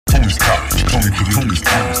Tony's talk. Tony's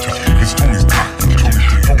talk. It's Tony's talk.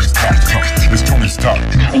 Tony's talk. It's Tony's talk.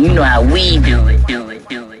 And you know how we do it.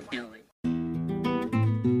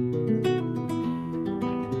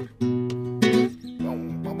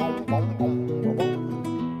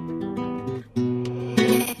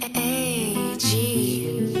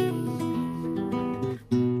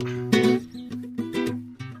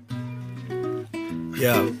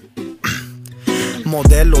 Yeah.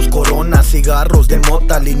 Modelos, coronas, cigarros de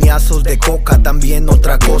mota, lineazos de coca, también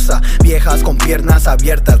otra cosa. Viejas con piernas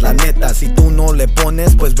abiertas, la neta. Si tú no le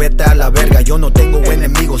pones, pues vete a la verga. Yo no tengo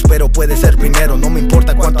enemigos, pero puede ser primero. No me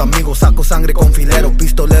importa cuánto amigos, saco sangre con filero.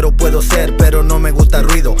 Pistolero puedo ser, pero no me gusta el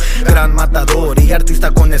ruido. Gran matador y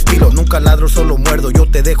artista con estilo. Nunca ladro, solo muerdo, yo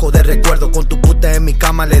te dejo de recuerdo. Con tu puta en mi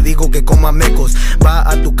cama le digo que coma mecos. Va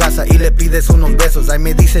a tu casa y le pides unos besos. Ahí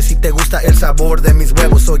me dice si te gusta el sabor de mis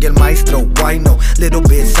huevos. Soy el maestro, why no? Little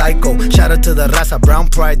bit psycho, shout out to the raza, brown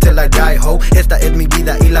pride till I die, ho. Esta es mi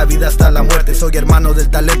vida y la vida hasta la muerte. Soy hermano del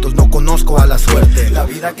talento, no conozco a la suerte. La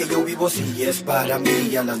vida que yo vivo sí es para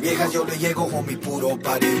mí. A las viejas yo le llego, homie, puro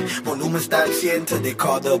party. Volumen está al 100 till they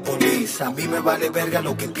call the police. A mí me vale verga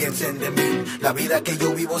lo que piensen de mí. La vida que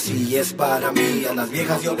yo vivo sí es para mí. A las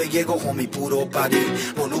viejas yo le llego, homie, puro party.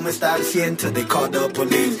 Volumen está al 100 till they call the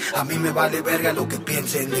police. A mí me vale verga lo que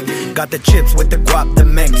piensen de mí. Got the chips with the guap, the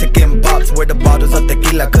Mexican box. Where the bottles of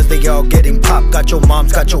tequila, cause they all getting popped. Got your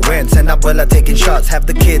moms, got your aunts, and abuela taking shots. Have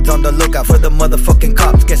the kids on the lookout for the motherfucking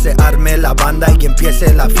cops. Que se arme la banda y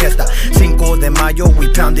empiece la fiesta. 5 de mayo,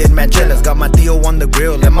 we pounded manchelas. Got my tío on the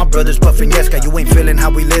grill and my brothers puffing yesca. You ain't feeling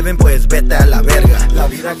how we living, pues vete a la verga. La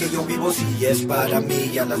vida que yo vivo sí es para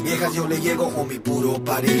mí. A las viejas yo le llego, homie, puro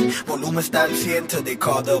party. Volumen está al 100 till they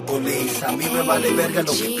call the police. A mí me vale verga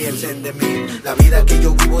lo que piensen de mí. La vida que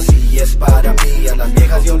yo vivo sí es para mí. A las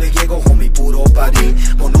viejas yo le llego, homie, puro party.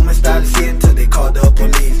 Volumen está al 100 till they call the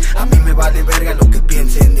police. A mí me vale verga lo que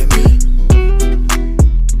piensen de mí.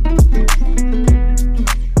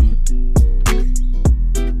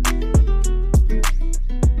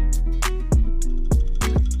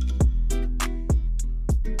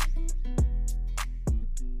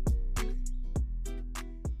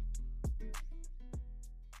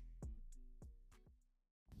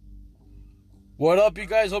 What up, you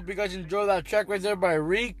guys? Hope you guys enjoyed that track right there by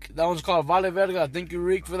Reek. That one's called Vale Verga. Thank you,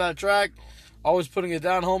 Reek, for that track. Always putting it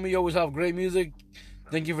down, homie. You always have great music.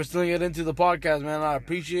 Thank you for stealing it into the podcast, man. I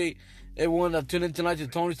appreciate everyone that tuned in tonight to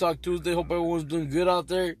Tony's Talk Tuesday. Hope everyone's doing good out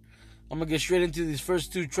there. I'm going to get straight into these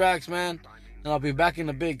first 2 tracks, man. And I'll be back in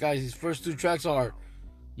a bit, guys. These first 2 tracks are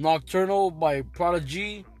Nocturnal by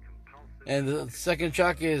Prodigy. And the second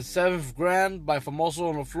track is 7th Grand by Famoso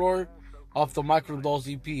on the Floor off the Microdose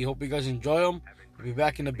EP. Hope you guys enjoy them. I'll be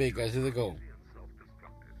back in a bit, guys. Here they go.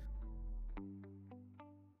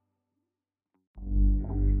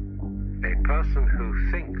 A person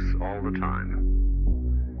who thinks all the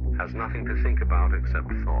time has nothing to think about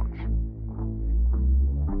except thoughts.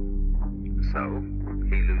 So,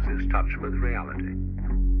 he loses touch with reality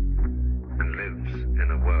and lives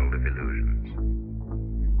in a world of illusions.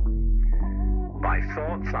 By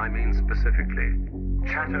thoughts, I mean specifically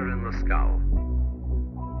chatter in the skull,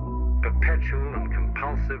 perpetual and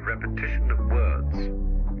compulsive repetition of words,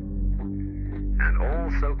 and all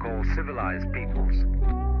so-called civilized peoples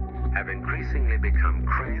have increasingly become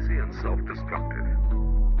crazy and self-destructive.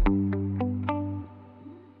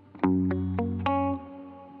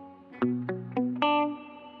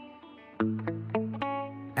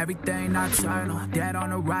 Everything nocturnal, dead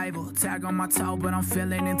on arrival. Tag on my toe, but I'm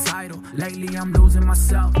feeling entitled. Lately I'm losing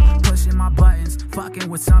myself, pushing my buttons. Fucking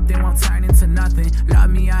with something won't turn into nothing. Love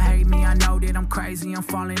me, I hate me, I know that I'm crazy. I'm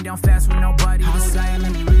falling down fast with nobody to save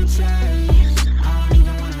me.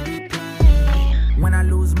 When I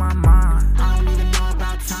lose my mind, I don't even know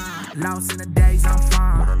about time. Lost in the days, I'm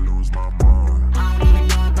fine. When I lose my mind, I don't even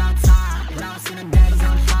know about time. Lost in the days,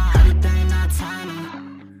 I'm fine. Everything nocturnal.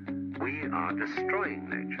 We are destroying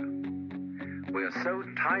nature. We are so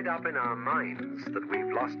tied up in our minds that we've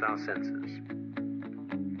lost our senses.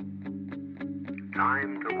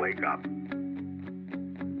 Time to wake up.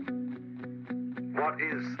 What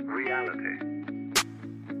is reality?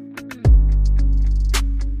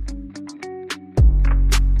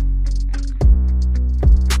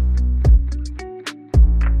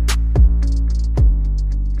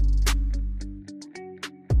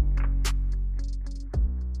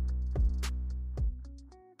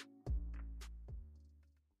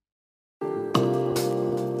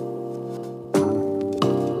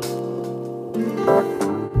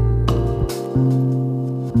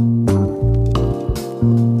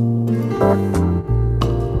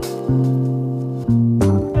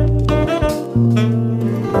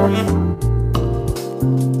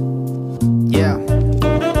 Yeah.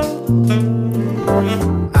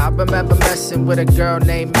 I remember messing with a girl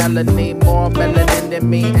named Melanie, more melanin than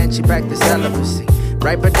me, and she practiced celibacy.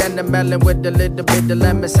 Riper than the melon with a little bit of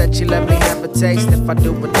lemon, said she let me have a taste if I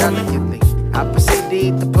do it delicately. I proceed to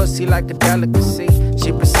eat the pussy like a delicacy.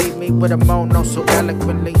 She received me with a mono so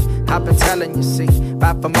eloquently. I've been telling you, see,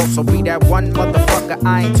 by famoso be that one motherfucker.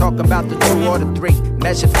 I ain't talking about the 2 or the 3.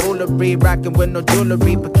 Measured foolery, rocking with no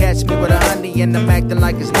jewelry, but catch me with a honey and I'm acting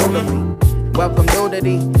like it's new to me. Welcome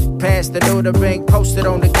nudity, past the neutering, posted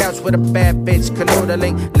on the couch with a bad bitch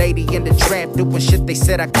canoodling. Lady in the tramp doing shit they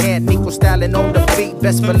said I can't. Nico styling on the beat,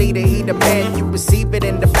 best believe that he the man. You receive it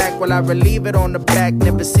in the back while I relieve it on the back.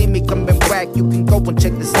 Never see me coming back, you can go and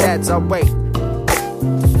check the stats. I'll wait,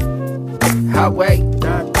 I'll wait,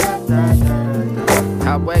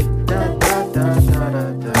 I'll wait,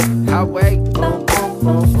 I'll wait.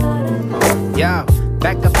 Yo,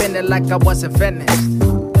 back up in it like I wasn't finished.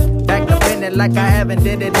 Back up in it like I haven't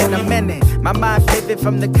did it in a minute. My mind pivot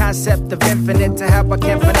from the concept of infinite to how I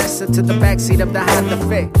can finesse her to the backseat of the Honda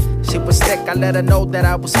Fit. She was sick, I let her know that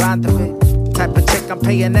I was fond of it. Type of chick I'm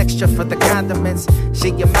paying extra for the condiments. She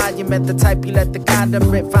a monument, the type you let the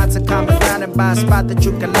condiment. Finds a common ground and buy a spot that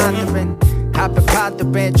you can launder in. I've been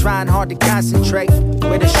pondering, trying hard to concentrate.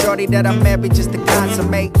 With a shorty that I'm married just to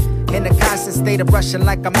consummate. In a constant state of rushing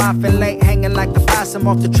like I'm often late. Hanging like a possum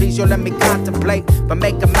off the trees, you'll let me contemplate. But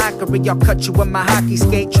make a mockery, I'll cut you with my hockey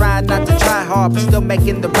skate. Trying not to try hard, but still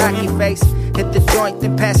making the rocky face. Hit the joint,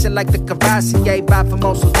 then pass it like the Cavassier. Buy for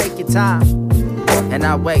most, so take your time. And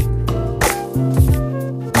I'll wait.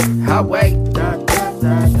 I'll wait.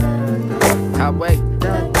 I'll wait.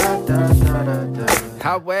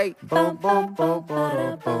 I'll wait.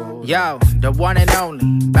 Yo, the one and only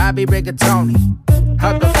Bobby Rigatoni.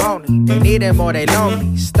 Hug a phony, they need him or they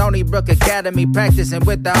lonely. Stony Brook Academy, practicing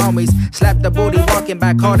with the homies. Slap the booty, walking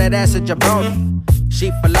back, call that ass a jabroni.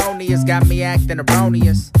 She felonious, got me acting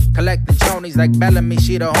erroneous. Collecting chonies like Bellamy,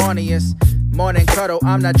 she the horniest. Morning cuddle,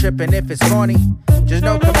 I'm not tripping if it's corny. Just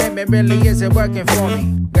no commitment really isn't working for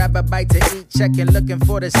me. Grab a bite to eat, checking, looking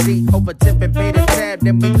for the seat. Over tip and pay the tab,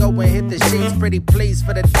 then we go and hit the sheets. Pretty pleased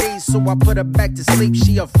for the D's, so I put her back to sleep.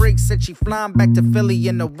 She a freak, said she flying back to Philly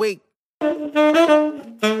in a week.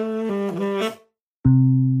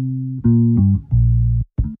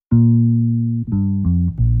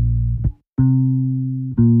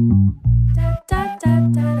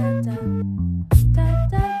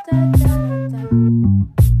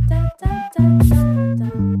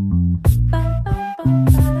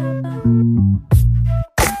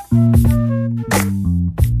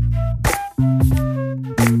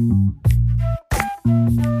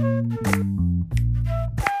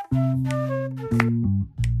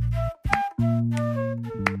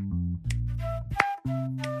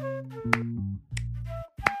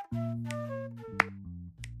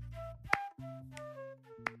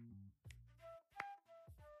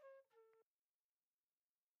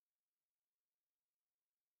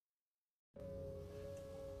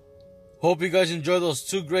 Hope you guys enjoyed those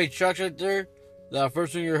 2 great tracks right there. That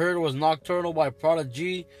first one you heard was Nocturnal by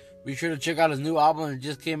Prodigy. Be sure to check out his new album that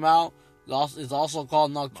just came out. It's also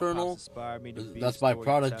called Nocturnal. That's by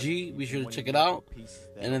Prodigy. Be sure to check it out.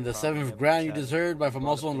 And then the 7th Grand you just heard by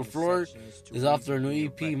Famoso on the Floor is after a new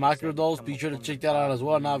EP, Microdose. Be sure to check that out as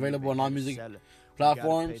well. Now available on all music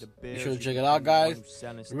platforms. Be sure to check it out, guys.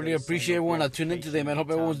 Really appreciate everyone that tuned in today, man.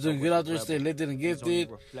 Hope everyone's doing good out there. Stay lifted and gifted.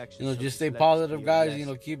 Just stay positive, guys.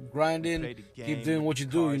 Keep grinding. Keep doing what you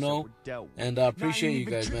do, And I appreciate you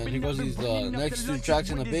guys, man. Here goes these next 2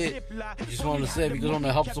 tracks in a bit. I just wanted to say, if you guys want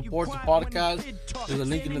to help support the podcast, there's a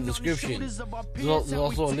link in the description. There's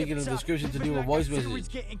also a link in the description to leave a voice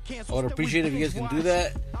message. I would appreciate it if you guys can do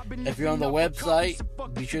that. If you're on the website,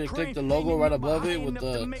 be sure to click the logo right above it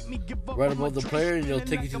right above the player, and it'll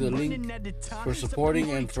take you to the link for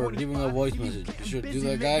supporting and for leaving a voice message. Be sure to do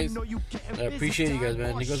that, guys. I appreciate you guys,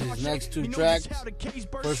 man. Here goes these next 2 tracks.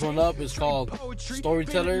 First one up is called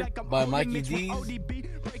Storyteller by Mikey D's.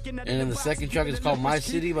 And then the second track is called My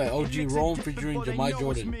City by OG Rome featuring Jemai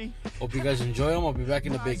Jordan. Hope you guys enjoy them. I'll be back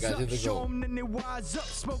in a bit, guys. Here they go.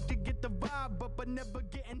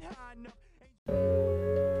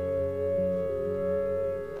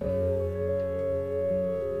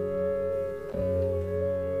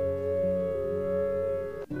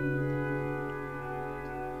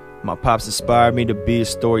 My pops inspired me to be a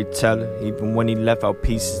storyteller, even when he left out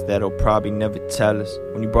pieces that'll probably never tell us.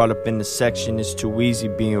 When he brought up in the section, it's too easy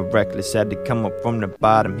being reckless. Had to come up from the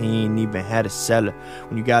bottom, he ain't even had a cellar.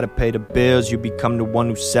 When you gotta pay the bills, you become the one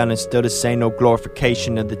who's selling. Still, this ain't no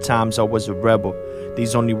glorification of the times I was a rebel.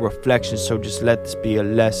 These only reflections, so just let this be a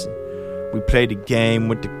lesson. We play the game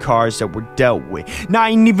with the cards that were dealt with. Now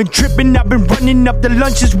I ain't even tripping, I've been running up the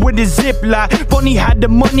lunches with a ziplock. Funny how the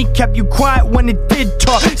money kept you quiet when it did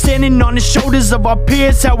talk. Standing on the shoulders of our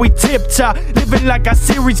peers, how we tip-top. Living like our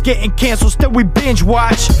series getting canceled, still we binge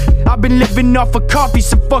watch. I've been living off of coffee,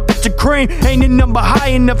 so fuck it to cream. Ain't a number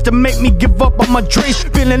high enough to make me give up on my dreams.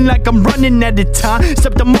 Feeling like I'm running out of time,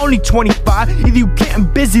 except I'm only 25. Either you getting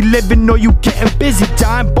busy living or you getting busy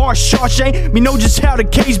dying. Bar Shawshank, me know just how the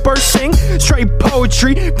cage birds sing. Straight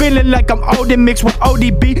poetry, feeling like I'm old and mixed with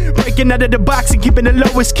ODB. Breaking out of the box and keeping the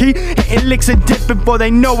lowest key. Hitting licks and dipping before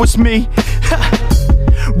they know it's me.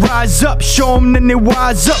 Rise up, show them then they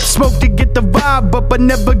wise up. Smoke to get the vibe up, but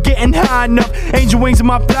never getting high enough. Angel wings,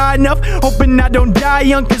 am I fly enough? Hoping I don't die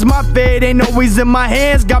young, cause my fate ain't always in my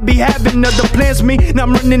hands. God be having other plans for me. Now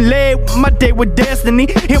I'm running late, my day with destiny.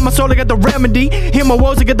 Hear my soul, I got the remedy. Hear my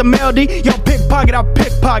woes, I got the melody. Yo, pickpocket, I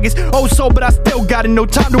pickpockets. Oh, so, but I still got it. No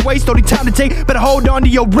time to waste, only time to take. Better hold on to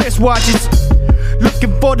your wristwatches.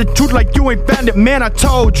 Looking for the truth like you ain't found it, man, I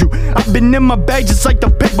told you. I've been in my bag just like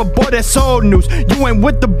the paper boy that's old news. You ain't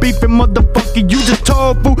with the beefing, motherfucker, you just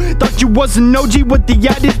tofu. Thought you was an OG with the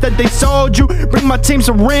ideas that they sold you. Bring my team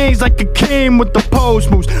some rings like a king with the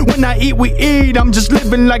post moves. When I eat, we eat, I'm just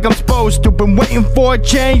living like I'm supposed to. Been waiting for a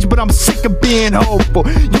change, but I'm sick of being hopeful.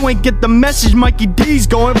 You ain't get the message, Mikey D's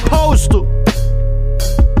going postal.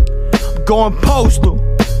 I'm going postal.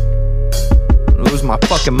 Lose my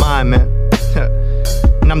fucking mind, man.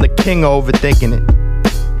 And I'm the king of overthinking it.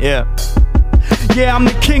 Yeah, I'm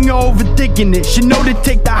the king of overthinking it. Should know to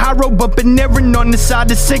take the high road, but been erring on the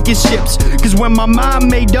side of sinking ships. Cause when my mind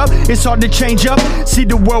made up, it's hard to change up. See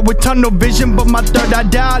the world with tunnel vision, but my third eye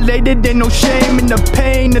dilated. Ain't no shame in the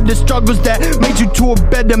pain of the struggles that made you to a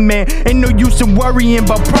better man. Ain't no use in worrying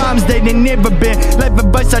about problems they ain't never been. Life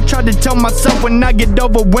advice I try to tell myself when I get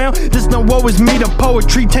overwhelmed. There's no woe is me, the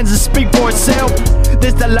poetry tends to speak for itself.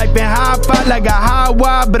 This the life in high fight like a high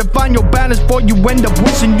wire. Better find your balance before you end up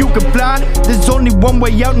wishing you could fly. There's only one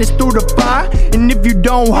way out and it's through the fire. And if you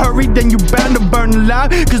don't hurry, then you bound to burn alive.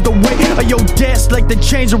 Cause the weight of your debt's like the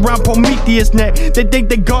chains around Prometheus' neck. They think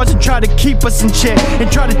they gods and try to keep us in check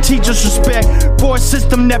and try to teach us respect for a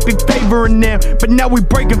system that be favoring them. But now we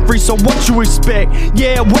breaking free, so what you expect?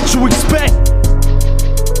 Yeah, what you expect?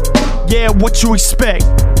 Yeah, what you expect?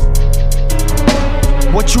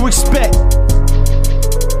 What you expect?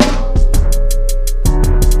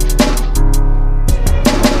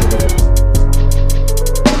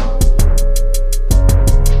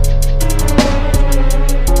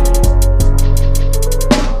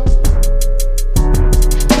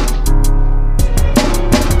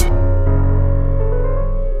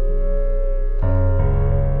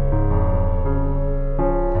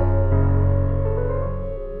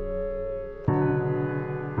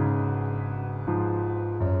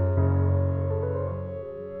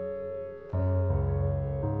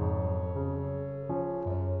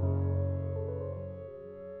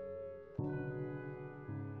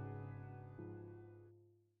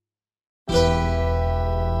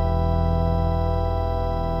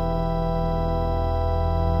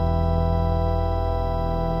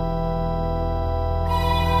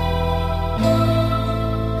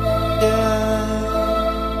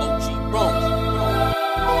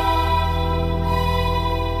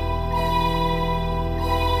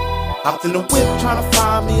 Hopped in the whip tryna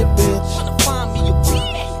find me a bitch.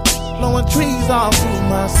 Blowing trees all through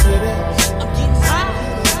my city. I'm getting high,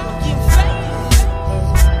 I'm getting fake.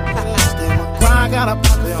 Stay my grind, got a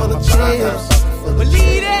pocket full of chips.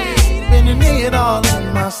 Believe that. Spending it all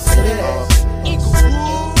in my city.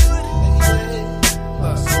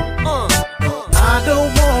 I don't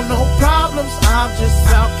want no problems, I'm just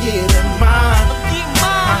out getting mine.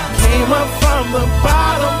 I came up from the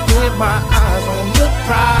bottom with my eyes on the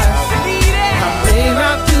prize. I may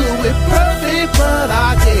not do it perfect, but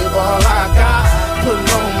I gave all I got, put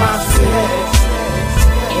on my city.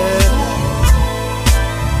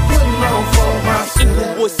 Putting on for my city.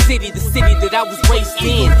 Inglewood City, the city that I was raised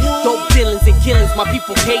in. Dope dealings and killings, my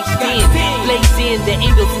people caged in. Blazed in the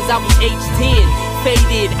angles since I was age 10.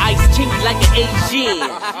 Faded, ice chinky like an Asian.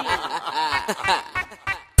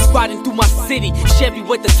 Riding through my city, Chevy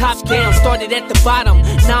with the top down. Started at the bottom,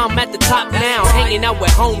 now I'm at the top now. Hanging out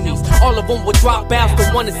with homies, all of them with dropouts.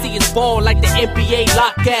 Don't wanna see us ball like the NBA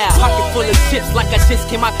lockout. Pocket full of chips like I just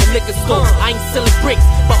came out the liquor store. I ain't selling bricks,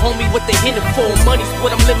 but homie what they hitting for. Money's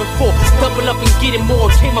what I'm living for, double up and get it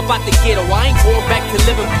more. Came about the ghetto, I ain't going back to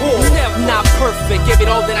living poor. Not perfect, gave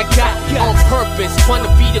it all that I got on purpose. Trying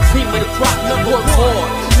to be the cream of the crop, work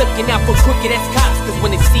hard. Looking out for crooked ass cops. cause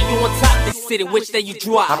when they see you on top, they sit and wish that you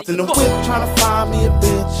drop. Hopped in the whip tryna find me a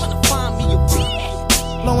bitch.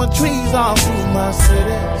 Blowing trees all through my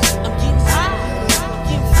city. I'm getting high, I'm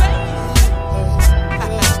getting fat.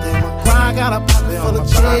 Stay my grind, got a pocket full of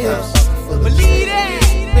chips. Believe that.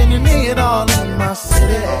 Spending it all in my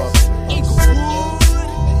city.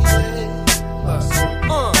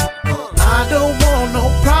 I don't want no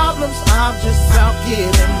problems, I'm just out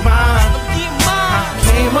getting mine. I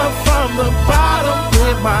came up from the bottom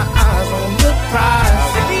with my eyes on the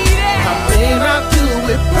prize. I may not do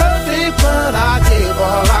it perfect, but I gave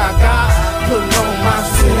all I got, putting on my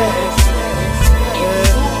city.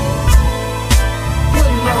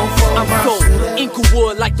 Putting on for I'm my so city.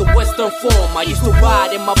 Inglewood like the Western Form. I used to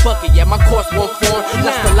ride in my bucket, yeah, my course won't form.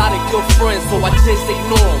 Lost a lot of good friends, so I just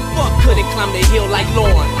ignore them. Couldn't climb the hill like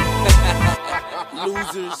Lauren.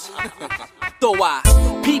 Losers. Though I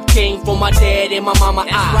peep game for my dad and my mama.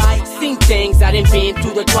 I seen things I done been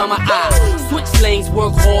through the drama. I switch lanes,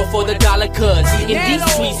 work hard for the dollar, cuz in these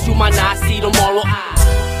streets you might not see tomorrow.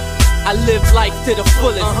 I live life to the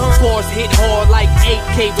fullest. Bars hit hard like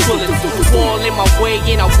AK bullets. Wall in my way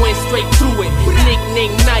and I went straight through it.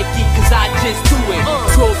 Nickname Nike cause I just do it.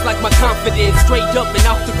 Girls like my confidence, straight up and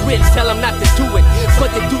off the grid. Tell them not to do it, but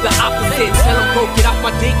they do the opposite. Tell them go get off my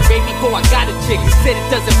dick, baby, go I got a chick. Said it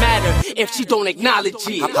doesn't matter if she don't acknowledge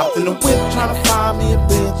it. Hopped in the whip tryna find me a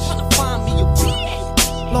bitch.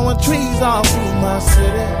 Blowing trees all through my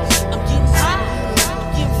city. I'm getting high,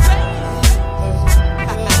 I'm getting fat.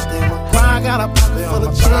 I got a pocket full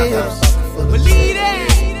of chips. Believe that.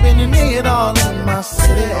 Spending it all in my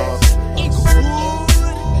city.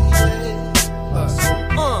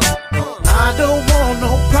 I don't want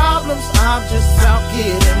no problems, I'm just out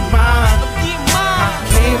getting mine. I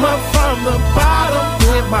came up from the bottom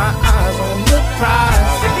with my eyes on the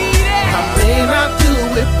prize. I may not do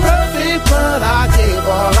it perfect, but I gave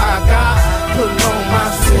all I got, putting on my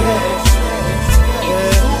city.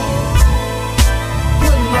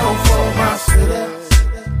 For my city.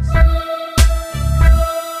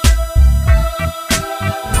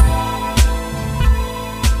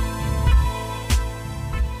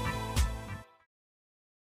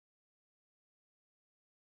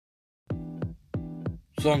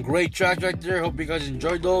 Some great tracks right there. Hope you guys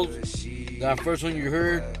enjoyed those. That first one you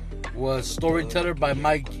heard was Storyteller by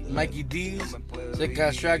Mikey D's.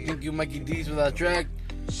 Sick-ass track. Thank you, Mikey D's, for that track.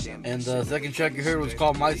 And the second track you heard was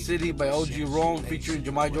called My City by OG Rome featuring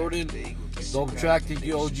Jemai Jordan. Dope track. Thank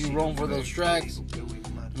you, OG Rome, for those tracks.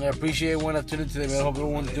 And I appreciate everyone that tuned in today, man. I hope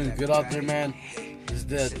everyone's doing good out there, man. This is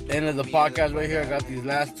the end of the podcast right here. I got these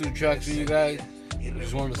last two tracks for you guys. I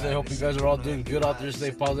just wanted to say, I hope you guys are all doing good out there.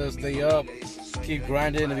 Stay positive, stay up, keep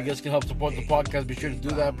grinding. If you guys can help support the podcast, be sure to do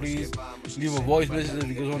that, please. Leave a voice message if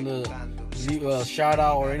you guys want to leave a shout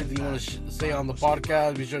out or anything you want to say on the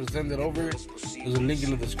podcast. Be sure to send it over. There's a link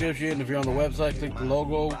in the description. If you're on the website, click the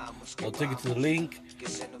logo. I'll take it to the link.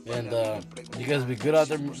 And you guys be good out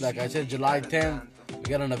there. Like I said, July 10th, we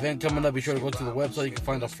got an event coming up. Be sure to go to the website. You can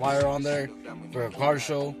find a flyer on there for a car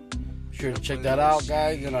show. Be sure to check that out,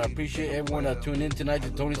 guys. And I appreciate everyone that tuned in tonight to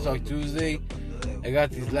Tony's Talk Tuesday. I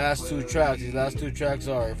got these last two tracks. These last two tracks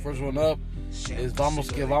are, first one up is Vamos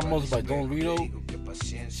Que Vamos by Don Rito,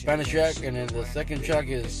 Spanish track. And then the second track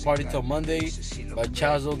is Party Till Monday by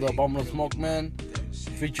Chazo the Abominable Smoke Man,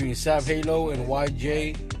 featuring Sav Halo and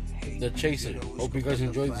YJ the Chaser. Hope you guys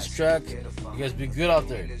enjoyed this track. You guys be good out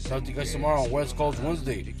there. Talk to you guys tomorrow on West Coast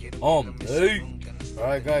Wednesday. Hey.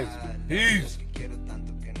 Alright, guys. Peace.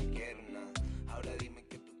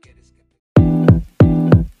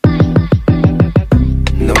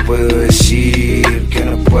 No puedo decir que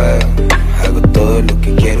no puedo. Hago todo lo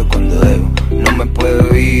que quiero cuando debo. No me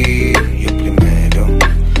puedo ir, yo primero.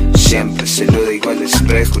 Siempre se lo digo al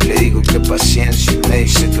espejo. Le digo que paciencia, me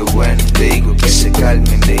dice que bueno. Le digo que se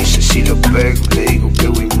calme, me dice si lo pego. Le digo que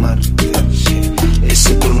voy mal.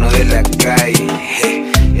 Ese turno de la calle,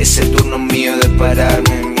 ese turno mío de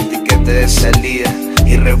pararme. Mi tiquete de salida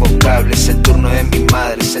irrevocable. Es el turno de mi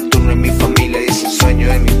madre, es el turno de mi familia y es el sueño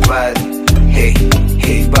de mi padre. Hey,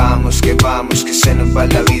 hey, vamos, que se nos va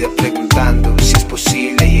la vida preguntando si es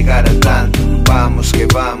posible llegar a tanto. Vamos, que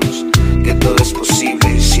todo es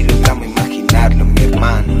posible si logramos imaginarlo, mi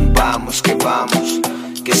hermano. Vamos,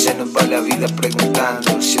 que se nos va la vida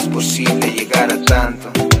preguntando si es posible llegar a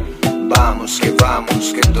tanto. Vamos, que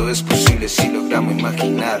todo es posible si logramos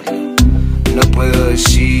imaginarlo. No puedo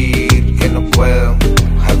decir que no puedo,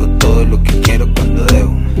 hago todo lo que quiero cuando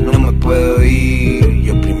debo. No me puedo ir,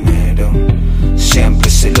 yo primero. Siempre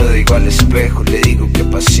se lo digo al espejo, le digo que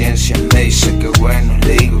paciencia, me dice que bueno.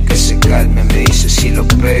 Le digo que se calme, me dice si lo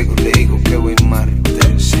pego. Le digo que voy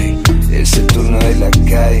martes, ese turno de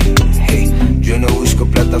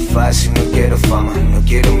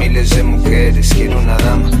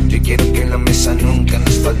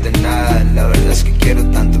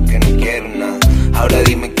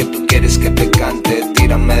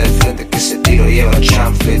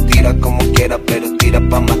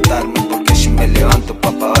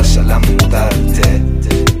preguntarte.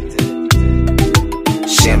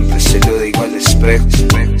 Siempre se lo digo al espejo.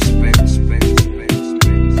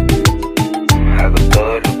 Hago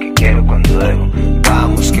todo lo que quiero cuando debo.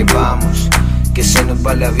 Vamos, que se nos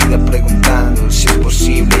va la vida preguntando si es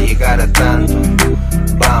posible llegar a tanto.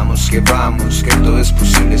 Vamos, que todo es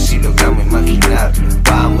posible si logramos imaginarlo.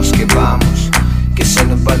 Vamos, que se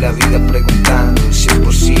nos va la vida preguntando si es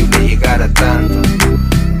posible llegar a tanto.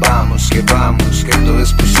 Vamos, que todo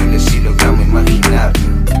es posible si logramos imaginarlo.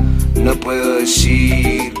 No puedo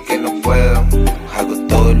decir que no puedo, hago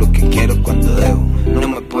todo lo que quiero cuando debo. No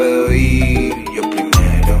me puedo ir yo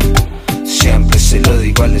primero, siempre se lo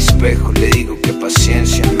digo al espejo. Le digo que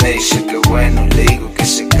paciencia, me dice que bueno. Le digo que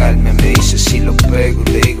se calme, me dice si lo pego.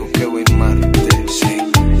 Le digo que voy martes, sí,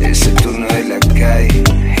 es el turno de la calle.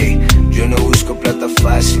 Hey, yo no busco plata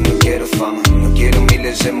fácil, no quiero fama, no quiero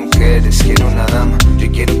miles de mujeres, quiero una dama.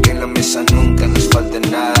 Yo quiero que en la mesa nunca nos falte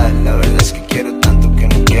nada. La verdad es que quiero tanto que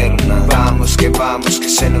no quiero nada. Vamos, que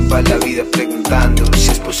se nos va la vida preguntando si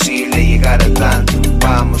es posible llegar a tanto.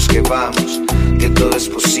 Vamos, que todo es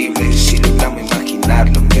posible si logramos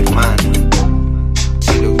imaginarlo, mi hermano.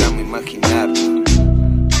 Si logramos imaginarlo,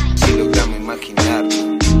 si logramos imaginarlo,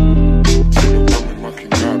 si logramos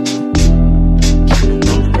imaginarlo, si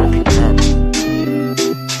logramos imaginarlo.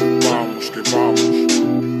 Vamos, que vamos,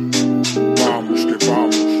 vamos, que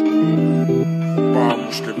vamos.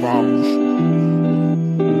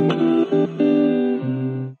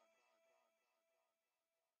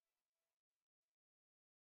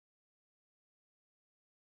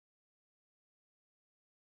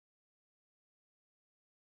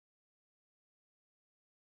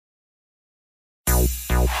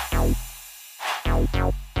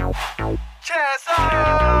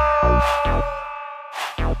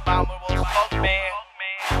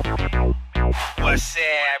 What's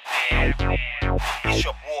up, man? It's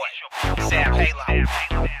your boy, Sam Halo.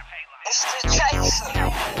 It's the Jason.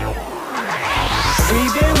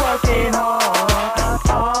 We've been working hard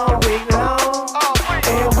all week long,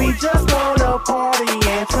 and we just wanna party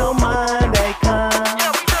until Monday comes.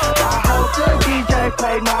 I hope the DJ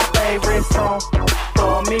play my favorite song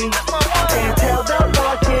for me, and tell the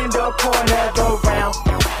bartender pour another round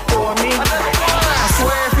for me. I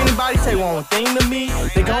swear if anybody say one thing to me,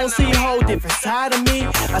 they gon' see a whole different side of me,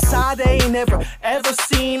 a side they ain't never ever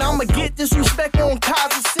seen. I'ma get disrespect on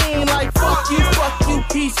Kaza scene, like fuck you,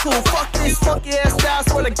 peaceful. Fuck this funky ass style,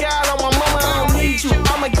 swear to God on my mama I don't need you.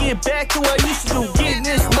 I'ma get back to what I used to do, getting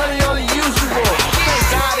this money on the usual. Thank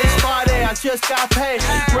God it's Friday, I just got paid,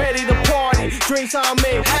 ready to party, drinks on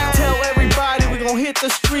me. Tell everybody we gon' hit the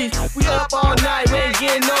streets, we up all night, we ain't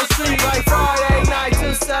getting no sleep. Like Friday night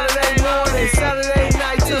till Saturday morning, Saturday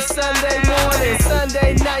night till Sunday morning,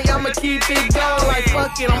 Sunday night I'ma keep it going. Like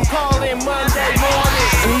fuck it, I'm calling Monday morning.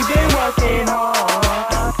 We've been working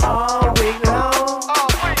hard all week long,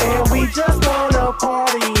 and we just wanna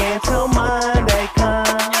party until Monday comes.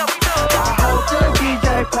 I hope the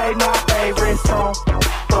DJ play my favorite song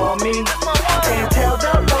for me, and tell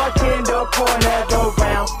the bartender pour another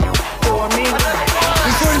round for me.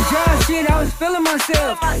 Before the job shit, I was feeling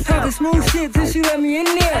myself, talking smooth shit till she let me in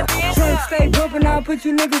there. Trying to stay bumping, I'll put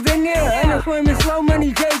you niggas in there. Unemployment, slow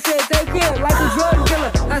money, Jay said take care. Like a drug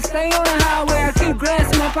dealer, I stay on the highway, I keep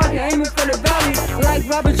grass in my pocket, aiming for the valley. Like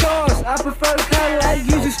Robert Charles, I prefer the Cadillac.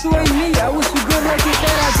 You destroy me, I wish you good luck with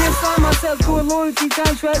that. I just signed myself to a loyalty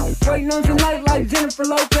contract, waiting on tonight like Jennifer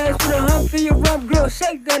Lopez. Put a hump for your rump, girl,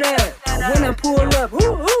 shake that ass. When I pull up,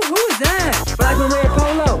 who's that? Black and red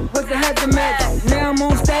polo, with the hat to match. Now I'm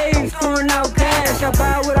on stage, pouring out cash. I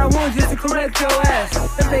buy what I want just to correct your ass.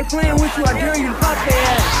 If they playing with you, I dare you to pop their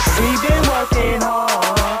ass. We've been working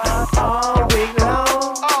hard all week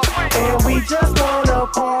long, and we just wanna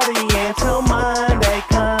party until Monday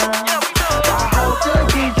comes. I hope the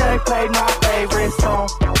DJ play my favorite song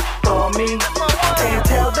for me, and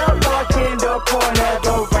tell the bartender pour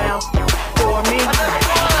another round for me.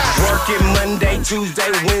 Working Monday,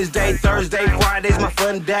 Tuesday, Wednesday, Thursday, Friday's my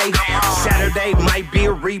fun day. Saturday might be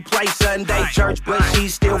a replay, Sunday church, but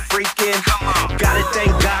she's still freaking. Gotta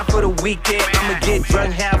thank God for the weekend. I'ma get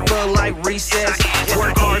drunk, have fun like recess.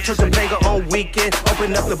 Work hard, turn some finger on weekend.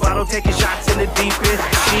 Open up the bottle, taking shots in the deep end.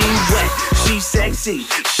 She wet, she sexy,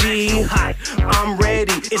 she hot, I'm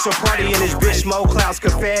ready. It's a party in this bitch, smoke clouds,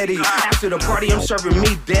 confetti. After the party, I'm serving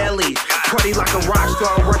me deli. Party like a rock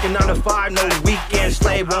star, working 9 to 5, no weekend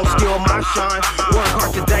slave, won't steal my shine. Work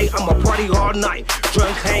hard today, I'ma party all night.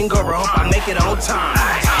 Drunk hangover, hope I make it on time.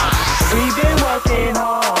 We've been working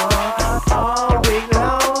hard all week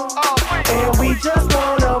long, and we just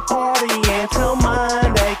wanna party until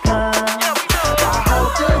Monday comes. I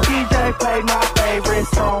hope the DJ play my favorite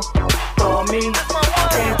song for me.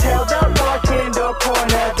 And tell the bartender pour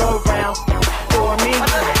another round for me.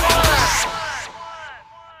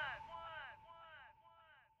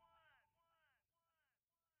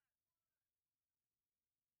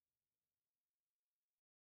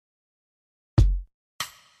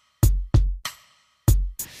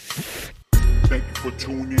 Thank you for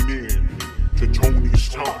tuning in to Tony's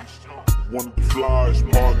Talk, one of the flyest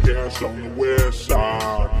podcasts on the west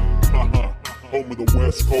side. Home of the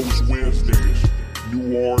West Coast Wednesdays.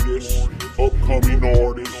 New artists, upcoming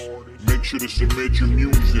artists. Make sure to submit your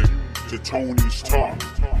music to Tony's Talk,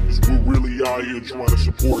 because we're really out here trying to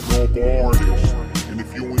support local artists. And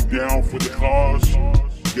if you ain't down for the cause,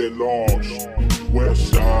 get lost.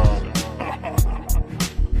 West side.